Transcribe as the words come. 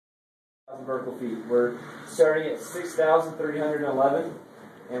vertical feet. We're starting at 6,311,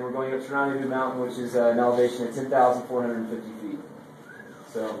 and we're going up to Rondeveau Mountain, which is an elevation of 10,450 feet.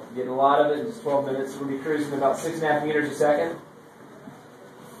 So getting a lot of it in just 12 minutes. We'll be cruising about 6.5 meters a second.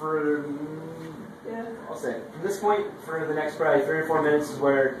 I'll say from this point, for the next probably 3 or 4 minutes is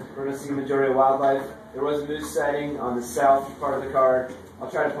where we're going to see the majority of wildlife. There was a moose sighting on the south part of the car. I'll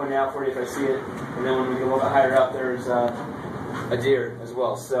try to point it out for you if I see it. And then when we get a little bit higher up, there's a deer as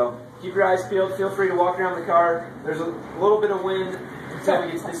well. So keep your eyes peeled. Feel free to walk around the car. There's a little bit of wind until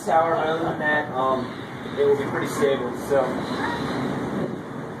we get to this tower, but other than that, it will be pretty stable. So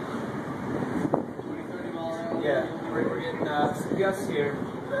yeah, we're getting some gusts here.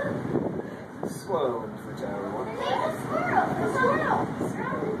 Slow for tower 1.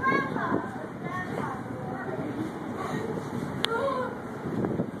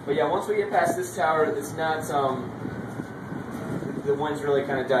 But yeah, once we get past this tower, it's not the wind's really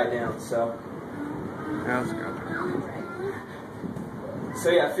kind of died down. So that's good. So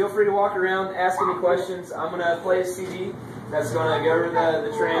yeah, feel free to walk around, ask any questions. I'm gonna play a CD that's gonna go over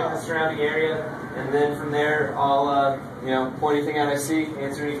the tram and the surrounding area, and then from there I'll point anything out I see,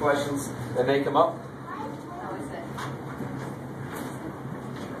 answer any questions that may come up.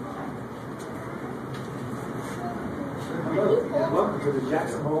 Hello, and welcome to the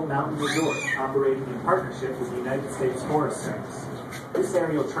Rondeveau Mountain Resort, operating in partnership with the United States Forest Service. This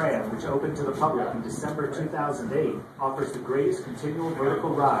aerial tram, which opened to the public in December 2008, offers the greatest continual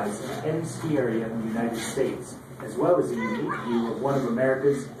vertical rise of any ski area in the United States, as well as a unique view of one of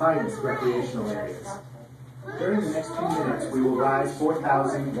America's finest recreational areas. During the next few minutes, we will rise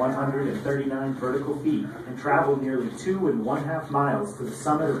 4,139 vertical feet and travel nearly 2.5 miles to the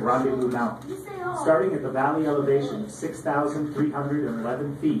summit of Rondeveau Mountain. Starting at the valley elevation of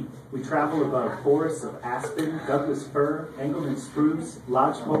 6,311 feet, we travel above forests of aspen, Douglas fir, Engelmann spruce,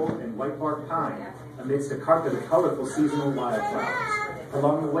 lodgepole, and whitebark pine, amidst a carpet of colorful seasonal wildflowers.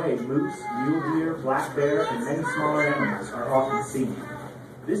 Along the way, moose, mule deer, black bear, and many smaller animals are often seen.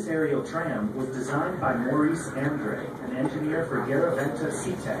 This aerial tram was designed by Maurice Andre, an engineer for Garaventa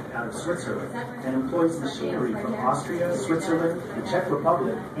Seatech out of Switzerland, and employs machinery from Austria, Switzerland, the Czech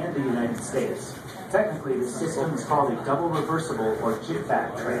Republic, and the United States. Technically, this system is called a double reversible or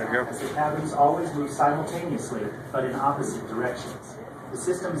jig-back tram, as the cabins always move simultaneously, but in opposite directions. The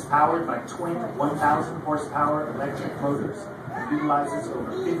system is powered by twin 1,000 horsepower electric motors and utilizes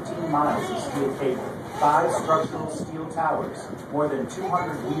over 15 miles of steel cable, 5 structural steel towers, more than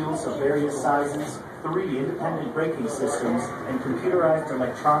 200 wheels of various sizes, 3 independent braking systems, and computerized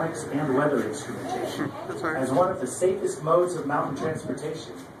electronics and weather instrumentation. As one of the safest modes of mountain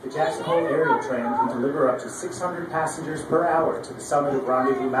transportation, the Rondeveau aerial tram can deliver up to 600 passengers per hour to the summit of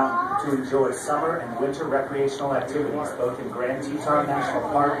Rondeveau Mountain to enjoy summer and winter recreational activities both in Grand Teton National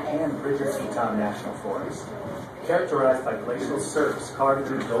Park and Bridger Teton National Forest. Characterized by glacial surfs carved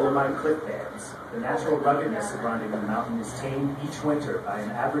through dolomite cliff bands, the natural ruggedness of Rondeveau Mountain is tamed each winter by an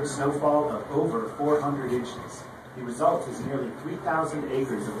average snowfall of over 400 inches. The result is nearly 3,000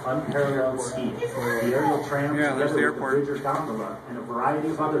 acres of unparalleled skiing. The aerial tram, together with the Bridger gondola and a variety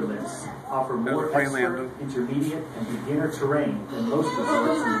of other lifts, offer more expert, intermediate, and beginner terrain than most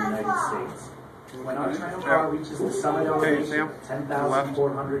resorts in the United States. When our tram car reaches the summit elevation of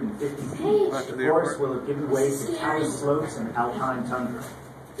 10,450 feet, the course will have given way to countless slopes and alpine tundra.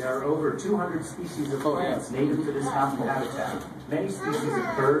 There are over 200 species of plants native to this mountain habitat. Many species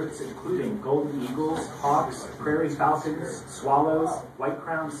of birds, including golden eagles, hawks, prairie falcons, swallows,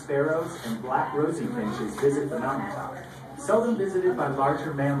 white-crowned sparrows, and black rosy finches visit the mountaintop. Seldom visited by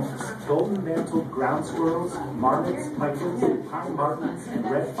larger mammals, golden-mantled ground squirrels, marmots, pythons, pine martens, and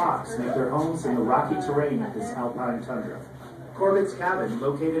red fox make their homes in the rocky terrain of this alpine tundra. Corbett's Cabin,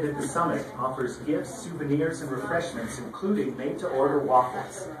 located at the summit, offers gifts, souvenirs, and refreshments, including made-to-order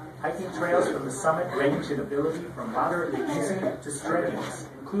waffles. Hiking trails from the summit range in ability from moderately easy to strenuous,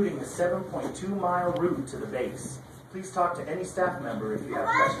 including a 7.2-mile route to the base. Please talk to any staff member if you have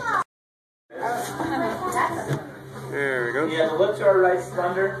questions. There we go. Yeah, the lift to our right is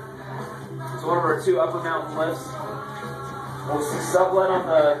Thunder. It's one of our 2 upper mountain lifts. We'll see sublet on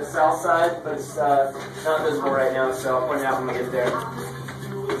the south side, but it's not visible right now, so I'll point it out when we get there.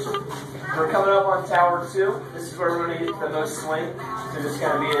 We're coming up on Tower 2. This is where we're going to get the most swing. So just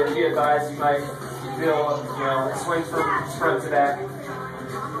kind of be advised, you might feel, a swing from front to back.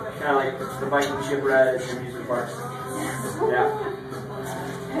 Kind of like the Viking shipwreck at the amusement parks. Yeah.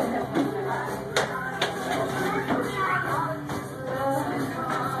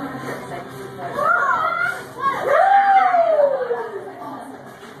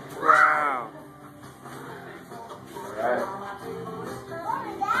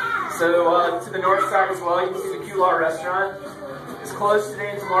 So to the north side as well, you can see the Kular restaurant. It's closed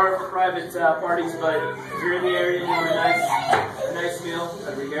today and tomorrow for private parties, but if you're in the area and you want a nice meal,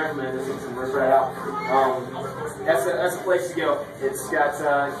 I'd be careful, man. This thing's work right out. That's a place to go. It's got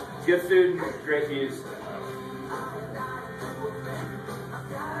good food and great views.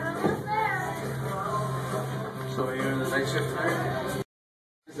 So you're in the night shift tonight?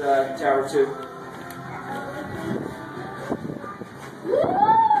 This is Tower 2.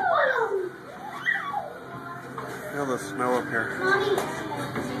 Feel the snow up here.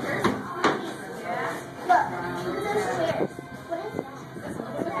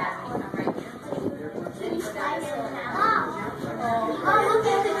 Mom, look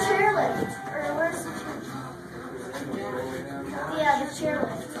at the chairlift. Or where's the chairlift? Yeah, the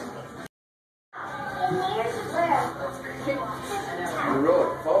chairlift. And here's where? The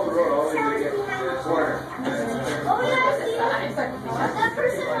road. Follow the road all the way to get to the corner. Oh, yeah, I see it. That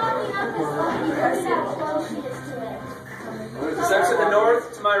person walking up is lucky because how close she is to it. So to the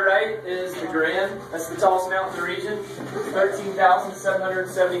north, to my right, is the Grand. That's the tallest mountain in the region,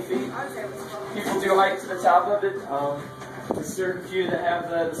 13,770 feet. People do hike to the top of it. There's a certain few that have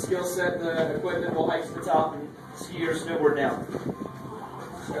the skill set, the equipment will hike to the top and ski or snowboard down.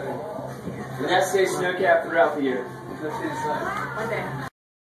 And that stays snow-capped throughout the year.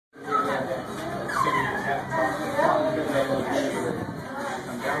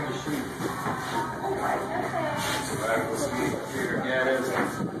 Yeah, it is.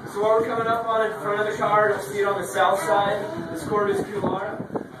 So what we're coming up on in front of the card, you'll see it on the south side. This court is Kular.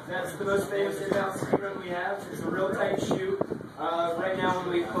 That's the most famous inbound ski run we have. It's a real tight chute. Right now when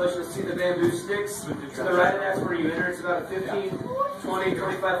we push, you'll see the bamboo sticks. To the right of that's where you enter. It's about a 15, 20,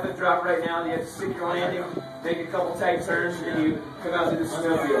 25 foot drop right now. You have to stick your landing, make a couple tight turns, and then you come out to the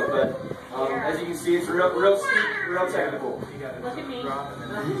snowfield. But as you can see, it's real steep, real technical. Look at me. You do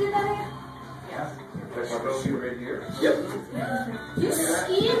that again? Right here. Yep. You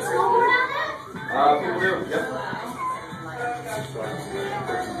ski and snowboard on that? People do. Yep.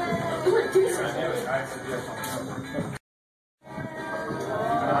 You would do something.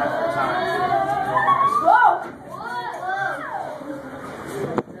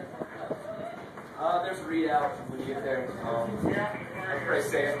 There's a readout when you get there. I'd probably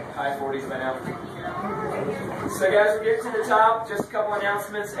say high 40s by now. So guys, we're getting to the top. Just a couple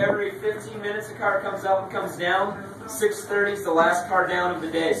announcements. Every 15 minutes a car comes up and comes down. 6:30 is the last car down of the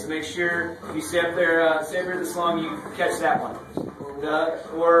day. So make sure you stay up there, stay up here this long, you catch that one.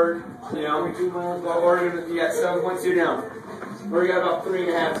 Or you got 7.2 down. Or you got about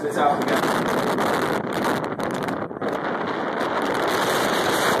 3.5 to the top of the gun.